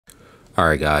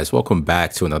Alright guys, welcome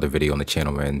back to another video on the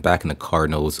channel, man. Back in the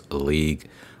Cardinals league.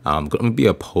 Going to be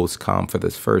a post-com for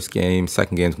this first game.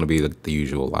 Second game is going to be the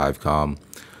usual live com.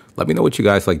 Let me know what you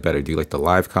guys like better. Do you like the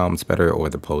live comms better or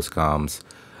the post-coms?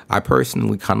 I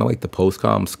personally kind of like the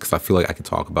post-coms because I feel like I can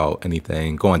talk about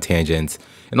anything, go on tangents,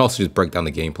 and also just break down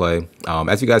the gameplay.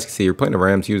 As you guys can see, you're playing a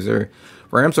Rams user.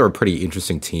 Rams are a pretty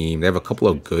interesting team. They have a couple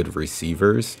of good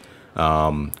receivers.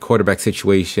 Quarterback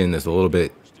situation is a little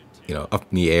bit, up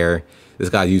in the air. This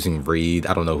guy's using Reed.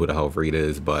 I don't know who the hell Reed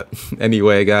is, but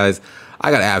anyway, guys, I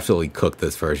got absolutely cooked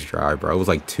this first drive, bro. It was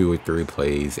like 2 or 3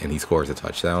 plays, and he scores a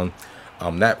touchdown.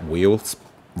 That wheel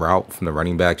route from the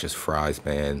running back just fries,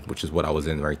 man, which is what I was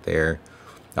in right there.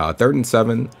 3rd and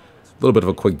 7, a little bit of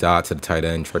a quick dot to the tight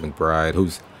end, Trey McBride,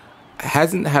 who's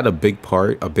hasn't had a big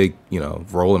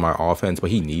role in my offense, but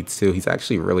he needs to. He's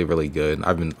actually really, really good.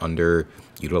 I've been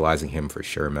underutilizing him for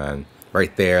sure, man.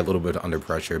 Right there, a little bit under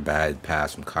pressure, bad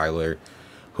pass from Kyler,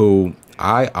 who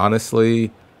I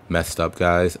honestly messed up,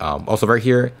 guys. Also right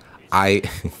here,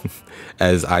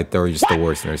 as I throw just the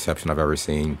worst interception I've ever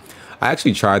seen. I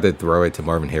actually tried to throw it to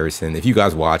Marvin Harrison. If you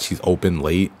guys watch, he's open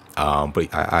late, but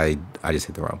I just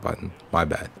hit the wrong button. My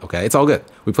bad. Okay, it's all good.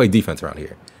 We play defense around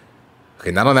here.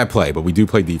 Okay, not on that play, but we do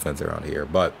play defense around here.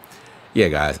 But yeah,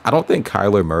 guys, I don't think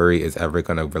Kyler Murray is ever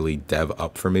gonna really dev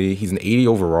up for me. He's an 80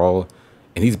 overall.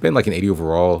 And he's been like an 80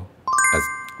 overall. That's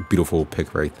a beautiful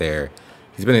pick right there.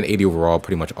 He's been an 80 overall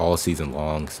pretty much all season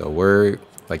long. So we're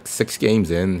like 6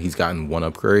 games in. He's gotten 1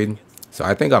 upgrade. So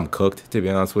I think I'm cooked, to be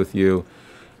honest with you,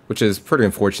 which is pretty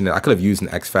unfortunate. I could have used an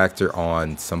X Factor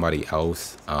on somebody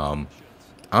else.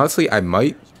 Honestly, I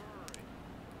might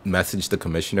message the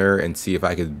commissioner and see if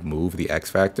I could move the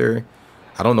X Factor.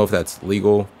 I don't know if that's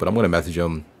legal, but I'm going to message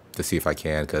him to see if I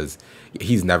can, because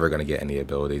he's never going to get any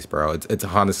abilities, bro. It's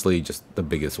honestly just the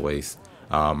biggest waste.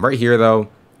 Right here, though,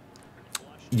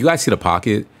 you guys see the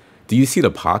pocket? Do you see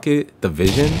the pocket? The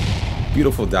vision?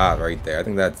 Beautiful dot right there. I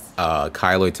think that's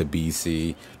Kyler to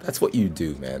BC. That's what you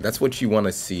do, man. That's what you want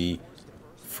to see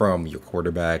from your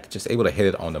quarterback. Just able to hit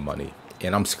it on the money.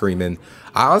 And I'm screaming.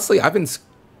 Honestly, I've been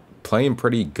playing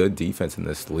pretty good defense in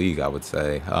this league, I would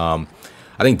say. I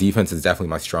think defense is definitely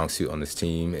my strong suit on this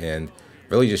team, and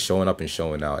really just showing up and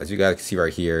showing out. As you guys can see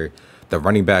right here, the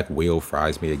running back wheel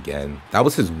fries me again. That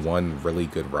was his one really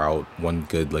good route, one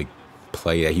good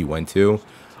play that he went to.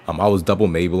 I was double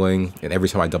mabling, and every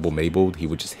time I double mabled, he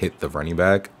would just hit the running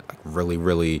back really,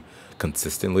 really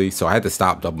consistently. So I had to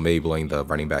stop double mabling the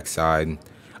running back side.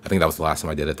 I think that was the last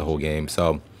time I did it the whole game.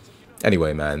 So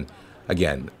anyway, man,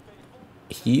 again,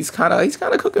 he's kind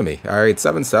of cooking me. All right,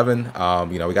 7-7.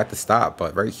 We got the stop,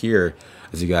 but right here,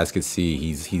 as you guys can see,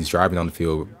 he's driving on the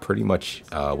field pretty much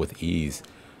with ease.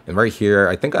 And right here,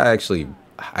 I think I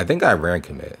ran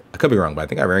commit. I could be wrong, but I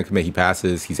think I ran commit. He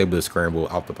passes. He's able to scramble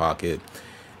out the pocket,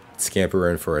 scamper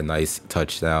in for a nice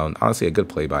touchdown. Honestly, a good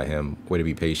play by him. Way to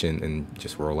be patient and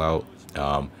just roll out.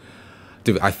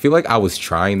 Dude, I feel like I was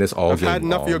trying this all game long. I've had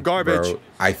enough of your garbage. Bro.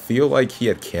 I feel like he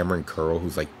had Cameron Curl,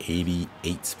 who's like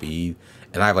 88 speed,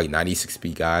 and I have like 96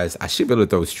 speed guys. I should be able to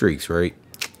throw streaks, right?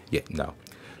 Yeah, no.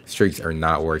 Streaks are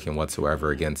not working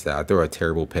whatsoever against that. I threw a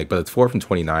terrible pick, but it's 4th and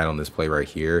 29 on this play right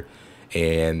here.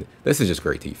 And this is just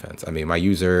great defense. I mean, my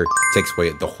user takes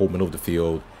away the whole middle of the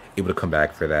field, able to come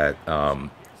back for that.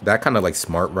 That kind of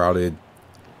smart routed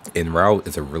in route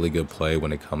is a really good play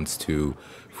when it comes to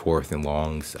 4th and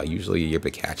longs. Usually you're able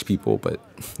to catch people, but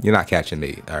you're not catching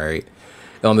me, all right?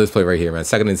 And on this play right here, man,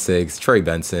 2nd and 6, Trey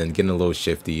Benson getting a little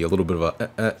shifty, a little bit of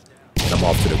a and I'm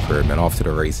off to the crib, man, off to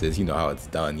the races. You know how it's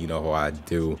done. You know how I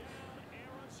do.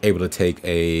 Able to take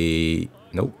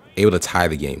able to tie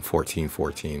the game,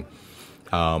 14-14.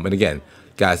 And again,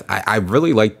 guys, I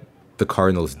really like the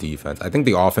Cardinals defense. I think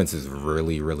the offense is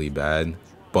really, really bad.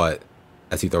 But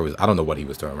as he throws, I don't know what he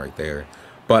was throwing right there.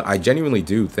 But I genuinely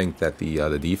do think that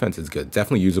the defense is good.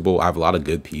 Definitely usable. I have a lot of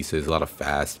good pieces, a lot of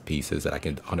fast pieces that I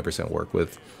can 100% work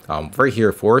with. Right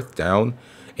here, 4th down.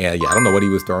 And yeah, I don't know what he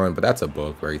was throwing, but that's a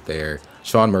book right there.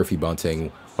 Sean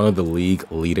Murphy-Bunting, one of the league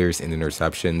leaders in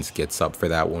interceptions, gets up for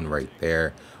that one right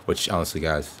there. Which, honestly,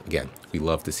 guys, again, we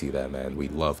love to see that, man. We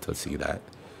love to see that.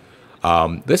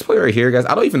 This play right here, guys,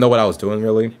 I don't even know what I was doing,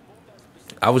 really.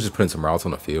 I was just putting some routes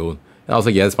on the field. And I was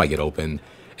like, yeah, this might get open.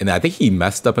 And I think he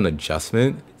messed up an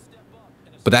adjustment.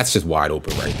 But that's just wide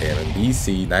open right there. And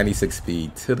BC, 96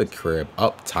 speed to the crib,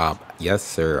 up top. Yes,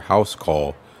 sir. House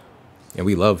call. And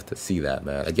we love to see that,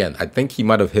 man. Again, I think he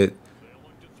might have hit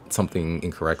something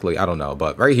incorrectly. I don't know.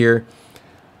 But right here,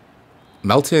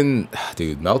 Melton,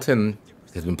 dude, Melton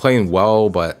has been playing well,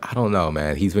 but I don't know,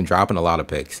 man. He's been dropping a lot of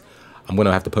picks. I'm going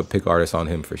to have to put pick artists on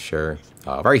him for sure.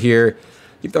 Right here,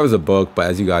 He throws a book, but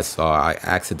as you guys saw, I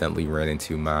accidentally ran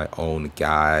into my own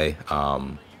guy. A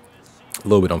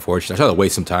little bit unfortunate. I tried to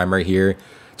waste some time right here.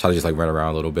 Try to just like run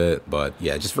around a little bit. But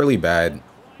yeah, just really bad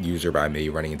user by me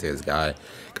running into his guy.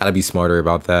 Gotta be smarter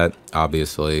about that,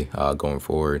 obviously, going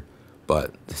forward.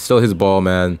 But still his ball,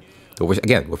 man.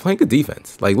 Again, we're playing good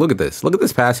defense. Like, look at this. Look at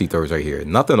this pass he throws right here.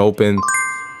 Nothing open.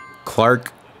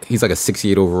 Clark, he's like a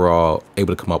 68 overall,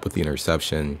 able to come up with the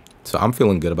interception. So I'm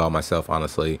feeling good about myself,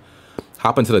 honestly.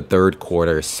 Hop into the third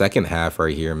quarter, second half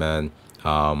right here, man.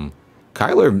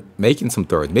 Kyler making some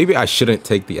throws. Maybe I shouldn't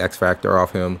take the X factor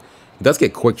off him. He does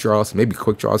get quick draws. Maybe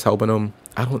quick draws helping him.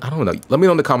 I don't know. Let me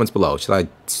know in the comments below. Should I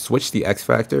switch the X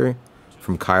factor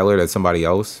from Kyler to somebody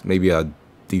else? Maybe a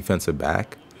defensive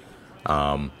back.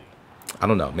 I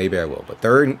don't know. Maybe I will. But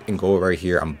third and goal right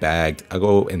here. I'm bagged. I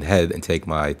go ahead and take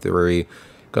my three.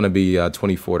 Gonna be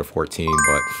 24-14,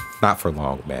 but not for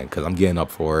long, man, because I'm getting up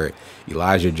for it.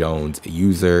 Elijah Jones,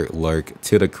 user lurk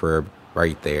to the crib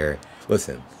right there.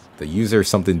 Listen, the user is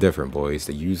something different, boys.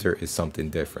 The user is something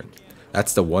different.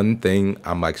 That's the one thing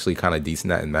I'm actually kind of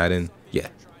decent at in Madden. Yeah.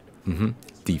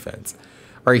 Defense.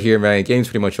 Right here, man. Game's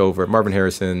pretty much over. Marvin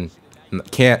Harrison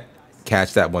can't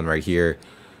catch that one right here.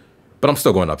 But I'm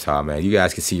still going up top, man. You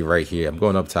guys can see right here. I'm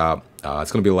going up top.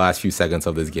 It's going to be the last few seconds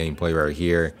of this gameplay right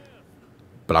here.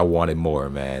 But I wanted more,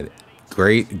 man.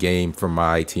 Great game from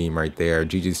my team right there.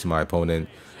 GG's to my opponent.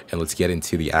 And let's get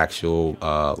into the actual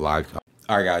live.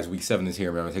 All right, guys. Week 7 is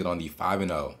here, man. We're taking on the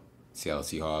 5-0 Seattle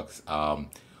Seahawks.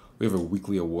 We have a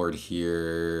weekly award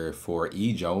here for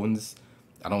E. Jones.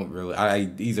 I don't really...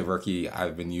 he's a rookie.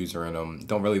 I've been using him.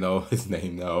 Don't really know his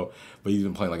name, though. But he's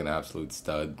been playing like an absolute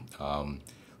stud.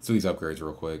 So these upgrades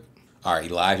real quick. All right,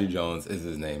 Elijah Jones is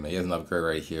his name, man. He has an upgrade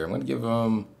right here. I'm going to give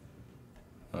him...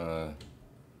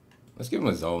 let's give him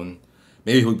a zone.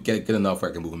 Maybe he'll get enough where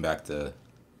I can move him back to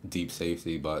deep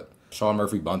safety. But Sean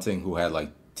Murphy-Bunting, who had like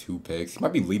 2 picks. He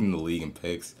might be leading the league in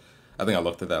picks. I think I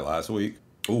looked at that last week.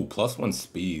 Ooh, +1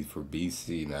 speed for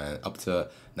BC, man. Up to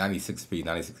 96 speed,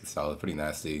 96 solid. Pretty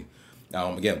nasty.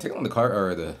 Again, taking on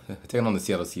taking on the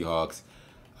Seattle Seahawks.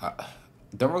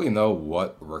 Don't really know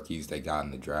what rookies they got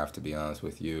in the draft, to be honest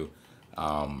with you.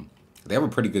 They have a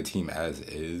pretty good team as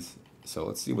is. So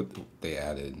let's see what they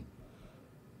added.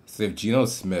 So they have Geno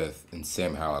Smith and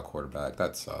Sam Howell at quarterback.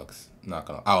 That sucks. Not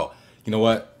gonna... Oh, you know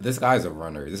what? This guy's a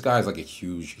runner. This guy's like a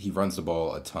huge... He runs the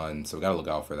ball a ton, so we gotta look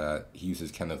out for that. He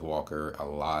uses Kenneth Walker a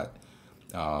lot.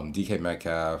 DK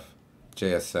Metcalf,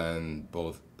 JSN,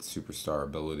 both superstar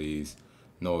abilities.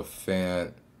 Noah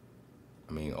Fant.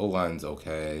 I mean, O-line's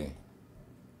okay.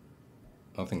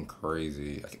 Nothing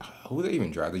crazy. Who they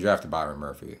even draft? They drafted Byron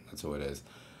Murphy. That's who it is.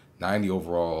 90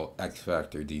 overall X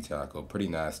Factor D tackle. Pretty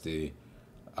nasty.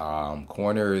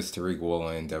 Corner is Tariq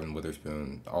Woolen, Devin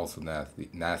Witherspoon. Also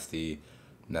nasty.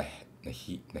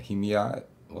 Nehemiah?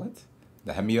 What?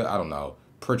 Nehemiah? I don't know.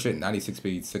 Pritchett, 96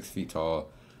 speed, 6 feet tall.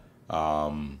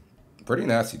 Pretty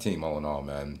nasty team all in all,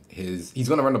 man. He's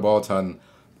going to run the ball a ton. I'm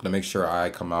going to make sure I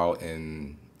come out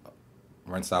in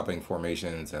run stopping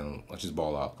formations and let's just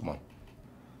ball out. Come on.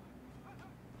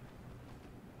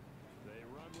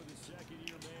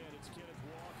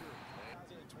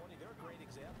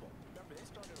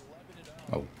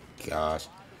 Oh, gosh.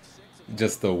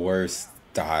 Just the worst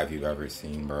dive you've ever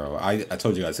seen, bro. I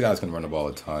told you guys, this guy's going to run the ball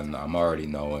a ton. I'm already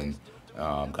knowing.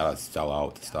 Got to sell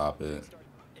out to stop it.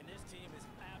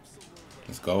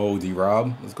 Let's go,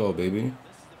 D-Rob. Let's go, baby.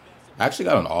 I actually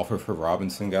got an offer for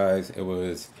Robinson, guys. It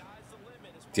was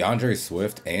DeAndre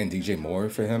Swift and DJ Moore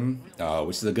for him,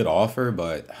 which is a good offer,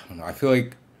 but I don't know. I feel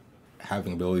like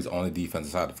having abilities on the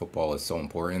defensive side of football is so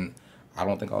important. I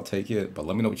don't think I'll take it, but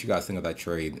let me know what you guys think of that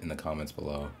trade in the comments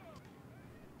below.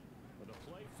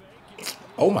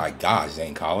 Oh my gosh,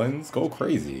 Zane Collins. Go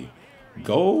crazy.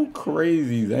 Go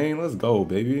crazy, Zane. Let's go,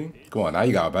 baby. Come on, now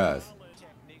you got a pass.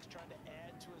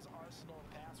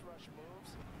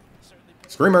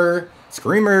 Screamer.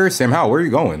 Screamer. Sam Howell, where are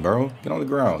you going, bro? Get on the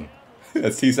ground.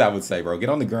 As T-Sap would say, bro. Get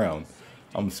on the ground.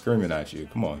 I'm screaming at you.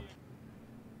 Come on.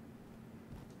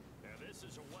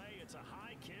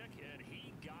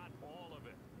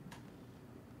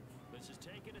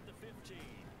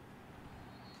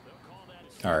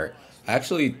 All right. I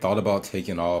actually thought about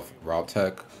taking off Route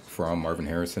Tech from Marvin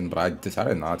Harrison, but I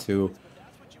decided not to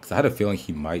because I had a feeling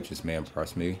he might just man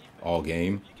press me all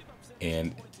game.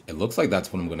 And it looks like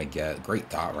that's what I'm going to get. Great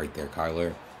dot right there,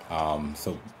 Kyler.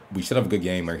 So we should have a good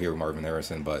game right here with Marvin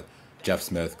Harrison, but Jeff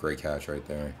Smith, great catch right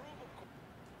there.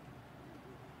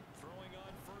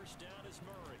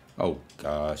 Oh,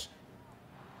 gosh.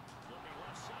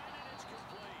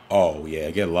 Oh, yeah,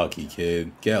 get lucky,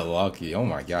 kid. Get lucky. Oh,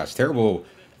 my gosh. Terrible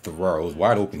throw. It was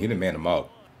wide open. He didn't man him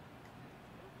up.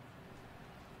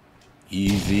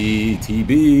 Easy.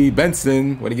 TB.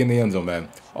 Benson. Way to get in the end zone, man.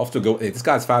 Off to go. Hey, this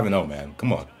guy's 5-0, man.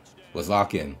 Come on. Let's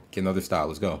lock in. Get another style.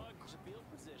 Let's go.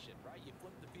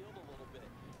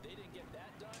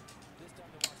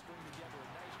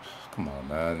 Come on,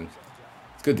 man.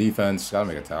 It's good defense. Gotta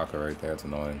make a tackle right there. It's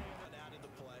annoying.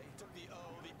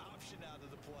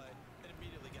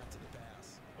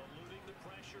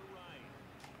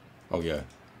 Oh, yeah.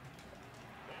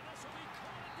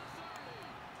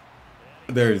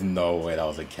 There's no way that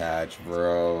was a catch,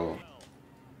 bro.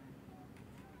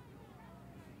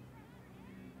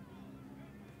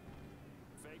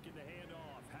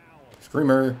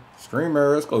 Screamer.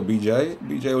 Screamer. Let's go, BJ.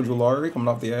 BJ Ojulari coming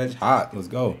off the edge. Hot. Let's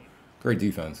go. Great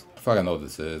defense. I feel like I know what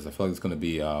this is. I feel like it's going to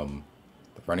be the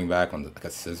running back on like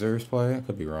a scissors play. I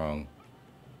could be wrong.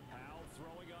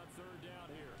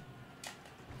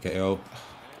 KO.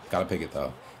 Gotta pick it,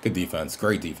 though. Good defense.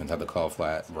 Great defense. Had the call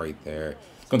flat right there.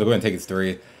 It's going to go ahead and take its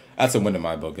 3. That's a win in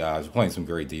my book, guys. We're playing some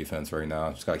great defense right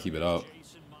now. Just got to keep it up.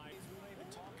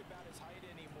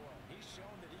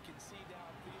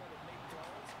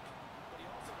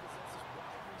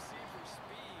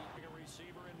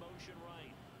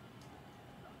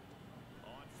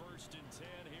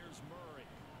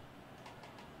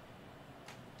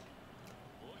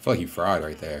 I feel like he fried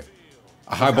right there.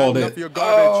 I highballed it.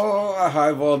 Oh, I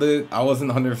highballed it. I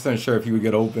wasn't 100% sure if he would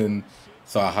get open,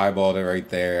 so I highballed it right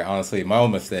there. Honestly, my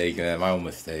own mistake, man. My own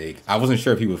mistake. I wasn't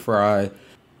sure if he would fry.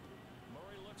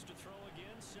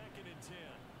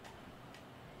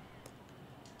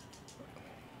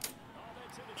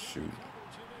 Shoot.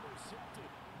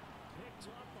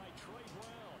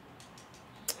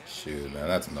 Shoot, man.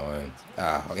 That's annoying.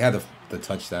 We had the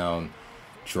touchdown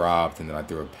dropped, and then I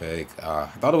threw a pick. I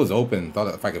thought it was open.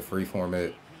 Thought if I could freeform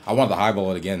it. I wanted to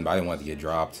highball it again, but I didn't want it to get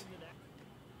dropped.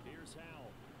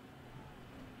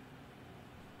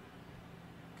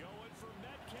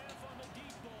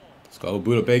 Let's go,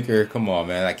 Buda Baker. Come on,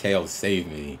 man. That KO saved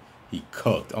me. He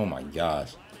cooked. Oh, my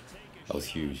gosh. That was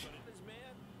huge.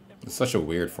 It's such a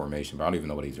weird formation, but I don't even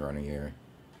know what he's running here.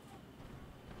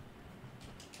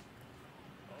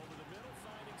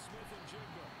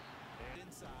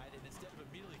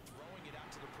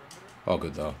 All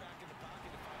good, though.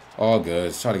 All good.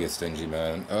 Let's try to get stingy,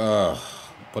 man. Ugh.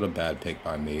 What a bad pick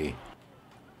by me.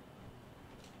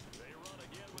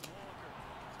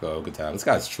 Go, good tap. This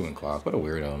guy's chewing clock. What a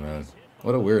weirdo, man.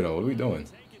 What a weirdo. What are we doing?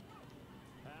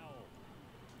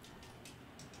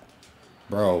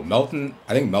 Bro, Melton.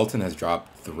 I think Melton has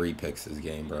dropped 3 picks this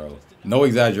game, bro. No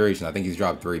exaggeration. I think he's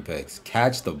dropped 3 picks.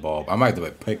 Catch the ball. I might have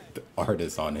to pick the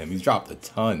artist on him. He's dropped a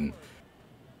ton.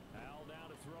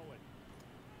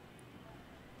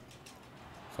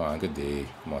 Fine, good D.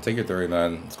 Come on, take your 3,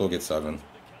 man. Let's go get 7.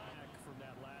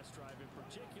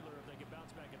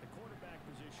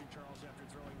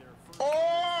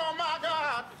 Oh my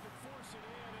God!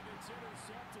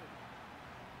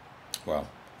 Wow,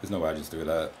 there's no way I just threw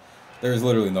that. There's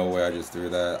literally no way I just threw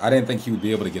that. I didn't think he would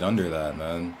be able to get under that,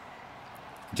 man.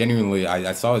 Genuinely,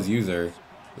 I saw his user.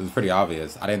 It was pretty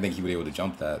obvious. I didn't think he would be able to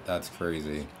jump that. That's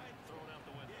crazy.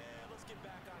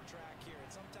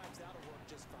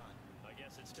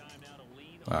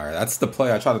 Alright, that's the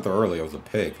play I tried to throw earlier. It was a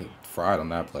pick. Fried on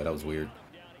that play. That was weird.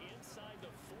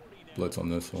 Blitz on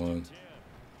this one.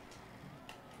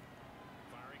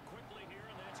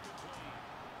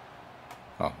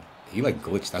 Oh, he like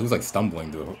glitched out. He was like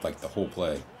stumbling through like the whole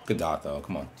play. Good dot though.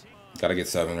 Come on. Gotta get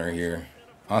 7 right here.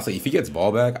 Honestly, if he gets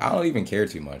ball back, I don't even care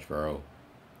too much, bro.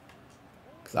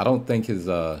 Because I don't think his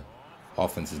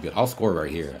offense is good. I'll score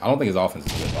right here. I don't think his offense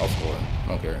is good. I'll score. I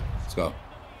don't care. Let's go.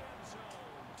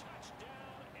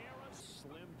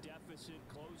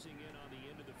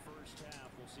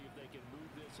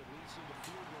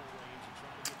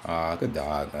 Good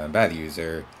dot, man. Bad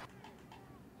user.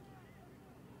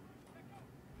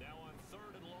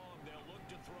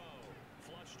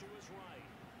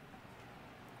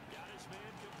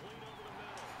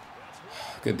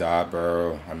 Good dot,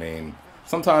 bro. I mean,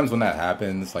 sometimes when that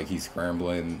happens, like he's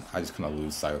scrambling, I just kind of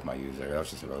lose sight with my user. That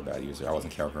was just a really bad user. I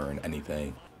wasn't covering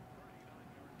anything.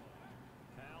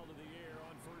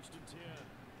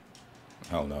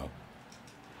 Hell no.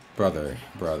 Brother,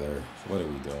 what are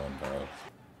we doing, bro?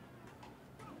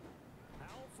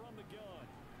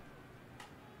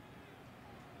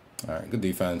 Alright, good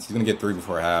defense. He's going to get 3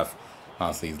 before half.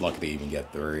 Honestly, he's lucky to even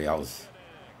get 3. I was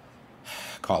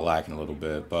caught lacking a little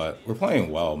bit, but we're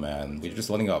playing well, man. We're just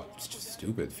letting up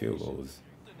stupid field goals.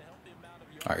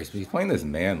 Alright, so he's playing this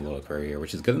man look right here,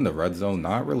 which is good in the red zone.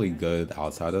 Not really good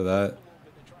outside of that.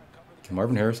 Can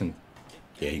Marvin Harrison?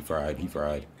 Yeah, he fried.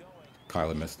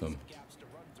 Kyler missed him.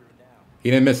 He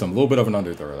didn't miss him. A little bit of an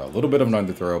underthrow, though. A little bit of an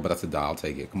underthrow, but that's a die. I'll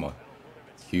take it. Come on.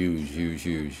 Huge, huge,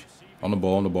 huge. On the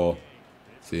ball, on the ball.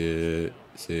 See it.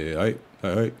 See it. Hey,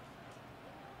 hey, hey.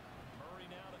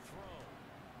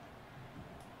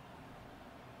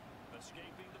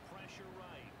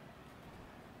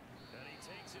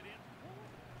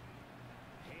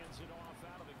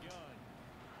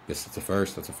 Yes, that's a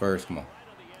first. That's a first. Come on.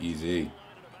 Easy.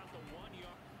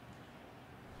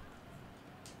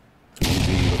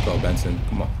 Easy. Let's go, Benson.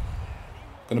 Come on.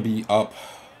 Gonna be up.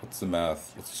 What's the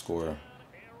math? What's the score?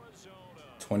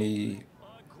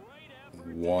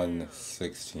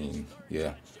 21-16.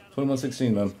 Yeah.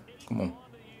 21-16, man. Come on.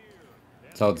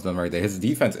 That's how it's done right there. His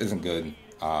defense isn't good.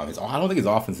 I don't think his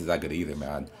offense is that good either,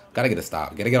 man. Gotta get a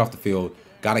stop. Gotta get off the field.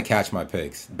 Gotta catch my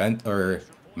picks.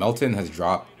 Melton has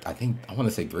dropped, I want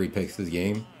to say 3 picks this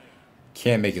game.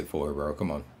 Can't make it 4, bro.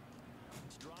 Come on.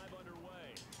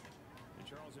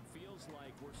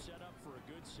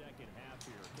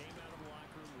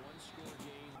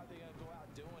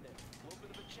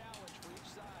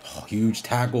 Oh, huge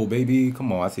tackle, baby.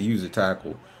 Come on. That's a user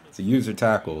tackle. It's a user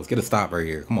tackle. Let's get a stop right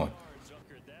here. Come on.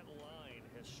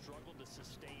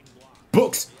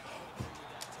 Books.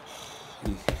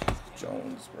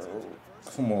 Jones, bro.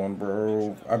 Come on,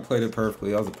 bro. I played it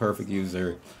perfectly. I was a perfect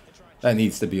user. That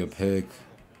needs to be a pick.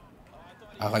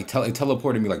 I like it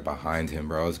teleported me like behind him,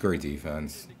 bro. It was great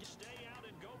defense.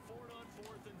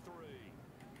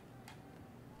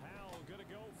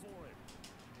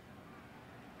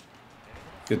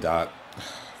 Good dot.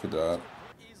 Good dot.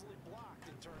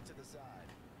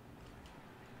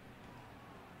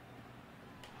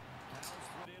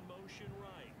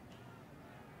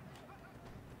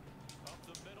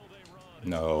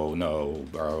 No, no,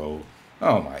 bro.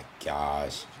 Oh my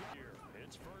gosh.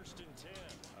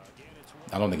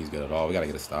 I don't think he's good at all. We gotta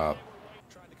get a stop.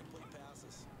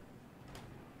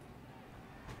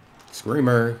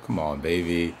 Screamer. Come on,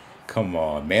 baby. Come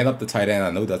on. Man up the tight end.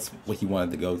 I know that's what he wanted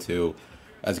to go to.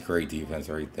 That's great defense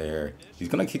right there. He's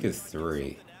gonna kick his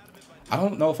 3. I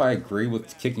don't know if I agree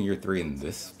with kicking your 3 in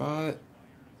this spot.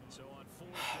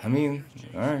 I mean,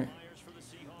 alright.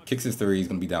 Kicks his 3, he's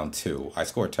going to be down 2. I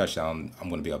score a touchdown, I'm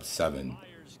going to be up 7.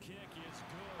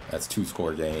 That's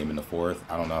 2-score game in the 4th.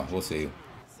 I don't know. We'll see.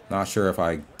 Not sure if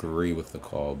I agree with the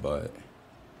call, but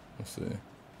we'll see.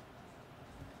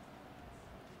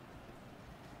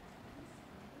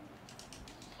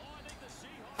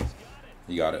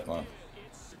 You got it, man.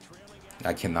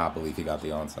 I cannot believe he got the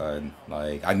onside.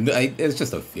 Like, it's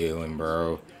just a feeling,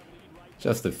 bro.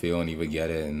 Just a feeling he would get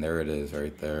it, and there it is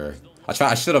right there.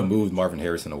 I should have moved Marvin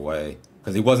Harrison away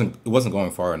because it wasn't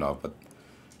going far enough, but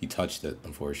he touched it,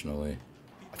 unfortunately.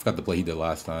 I forgot the play he did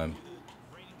last time.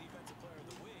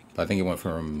 But I think it went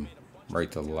from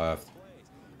right to left.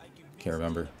 Can't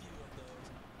remember.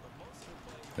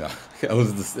 Yeah, it was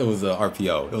a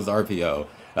RPO. It was the RPO.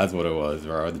 That's what it was,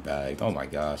 bro. The bag. Oh my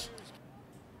gosh.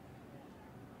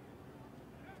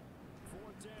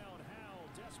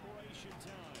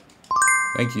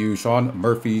 Thank you, Sean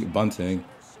Murphy Bunting.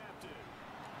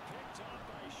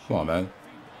 Come on, man.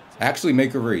 Actually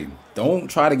make a read. Don't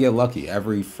try to get lucky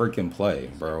every freaking play,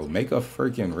 bro. Make a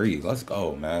freaking read. Let's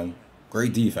go, man.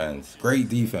 Great defense. Great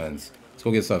defense. Let's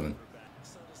go get 7.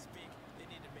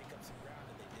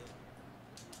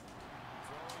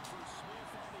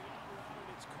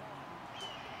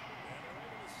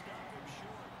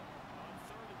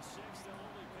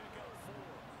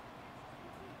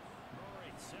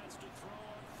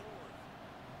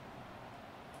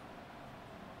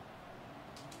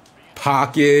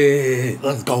 Pocket.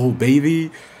 Let's go,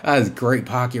 baby. That is great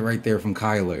pocket right there from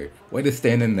Kyler. Way to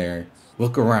stand in there,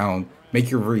 look around, make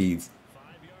your reads,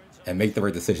 and make the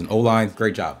right decision. O-line,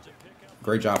 great job.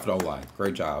 Great job for the O-line.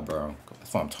 Great job, bro.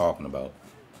 That's what I'm talking about.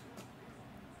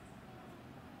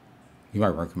 He might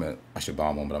run commit. I should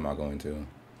bomb him, but I'm not going to.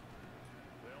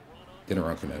 Didn't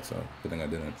run commit, so good thing I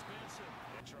didn't.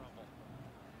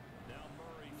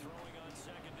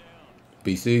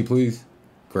 BC, please.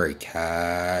 Great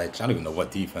catch. I don't even know what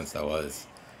defense that was.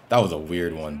 That was a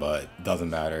weird one, but doesn't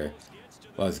matter.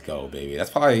 Let's go, baby.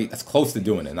 That's close to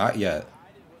doing it. Not yet.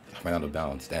 I ran out of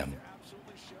bounds. Damn.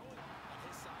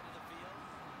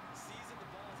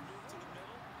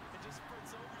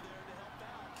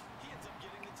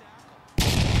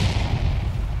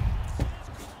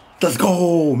 Let's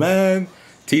go, man.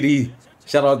 TD,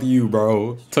 shout out to you,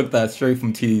 bro. Took that straight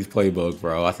from TD's playbook,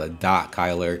 bro. That's a dot,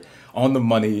 Kyler. On the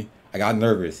money. I got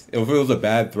nervous. If it was a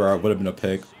bad throw, it would have been a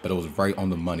pick, but it was right on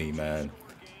the money, man.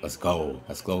 Let's go.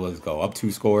 Let's go. Let's go. Up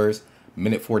 2 scores.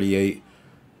 Minute 48.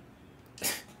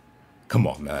 Come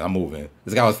on, man. I'm moving.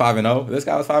 This guy was 5-0. This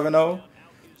guy was 5-0.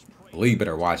 The league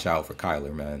better watch out for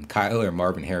Kyler, man. Kyler and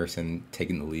Marvin Harrison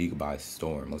taking the league by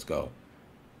storm. Let's go.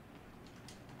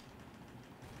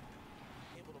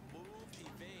 Able to move,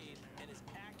 evade, and is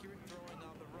accurate throwing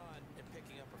on the run and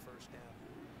picking up a first down.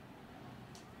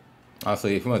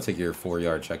 Honestly, if you want to take your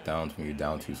 4-yard check downs when you're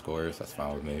down 2 scores, that's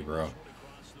fine with me, bro.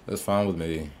 That's fine with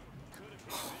me.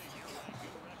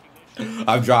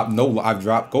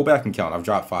 Go back and count. I've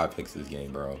dropped 5 picks this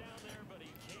game, bro.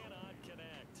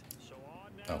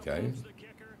 Okay.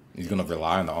 He's going to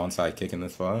rely on the onside kick in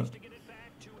this spot.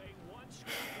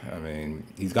 I mean,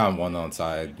 he's gotten 1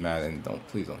 onside, man, and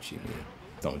please don't cheat me.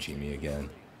 Don't cheat me again.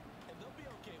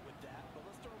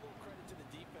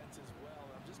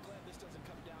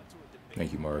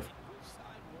 Thank you, Marv.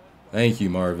 Thank you,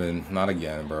 Marvin. Not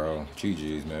again, bro.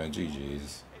 GG's, man.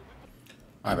 GG's.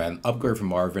 All right, man. Upgrade from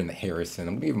Marvin Harrison.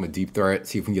 I'm going to give him a deep threat,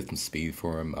 see if we can get some speed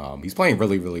for him. He's playing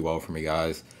really, really well for me,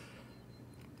 guys.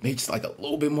 Maybe just like a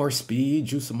little bit more speed,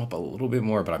 juice him up a little bit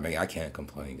more, but I mean, I can't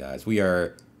complain, guys. We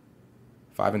are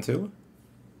 5-2?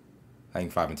 I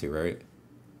think 5-2, right?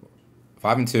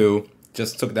 5-2.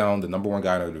 Just took down the #1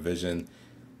 guy in our division.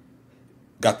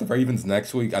 Got the Ravens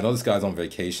next week. I know this guy's on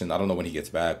vacation. I don't know when he gets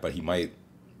back, but he might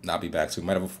not be back, so we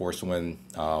might have a forced win.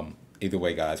 Either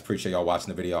way, guys, appreciate y'all watching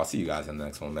the video. I'll see you guys in the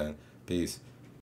next one, man. Peace.